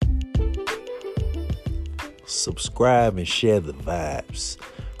Subscribe and share the vibes.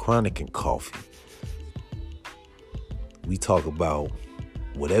 Chronic and Coffee. We talk about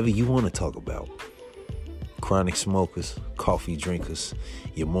whatever you want to talk about. Chronic smokers, coffee drinkers,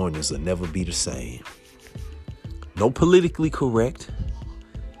 your mornings will never be the same. No politically correct.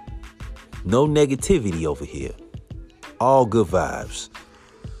 No negativity over here. All good vibes.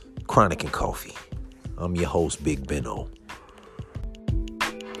 Chronic and Coffee. I'm your host, Big Benno.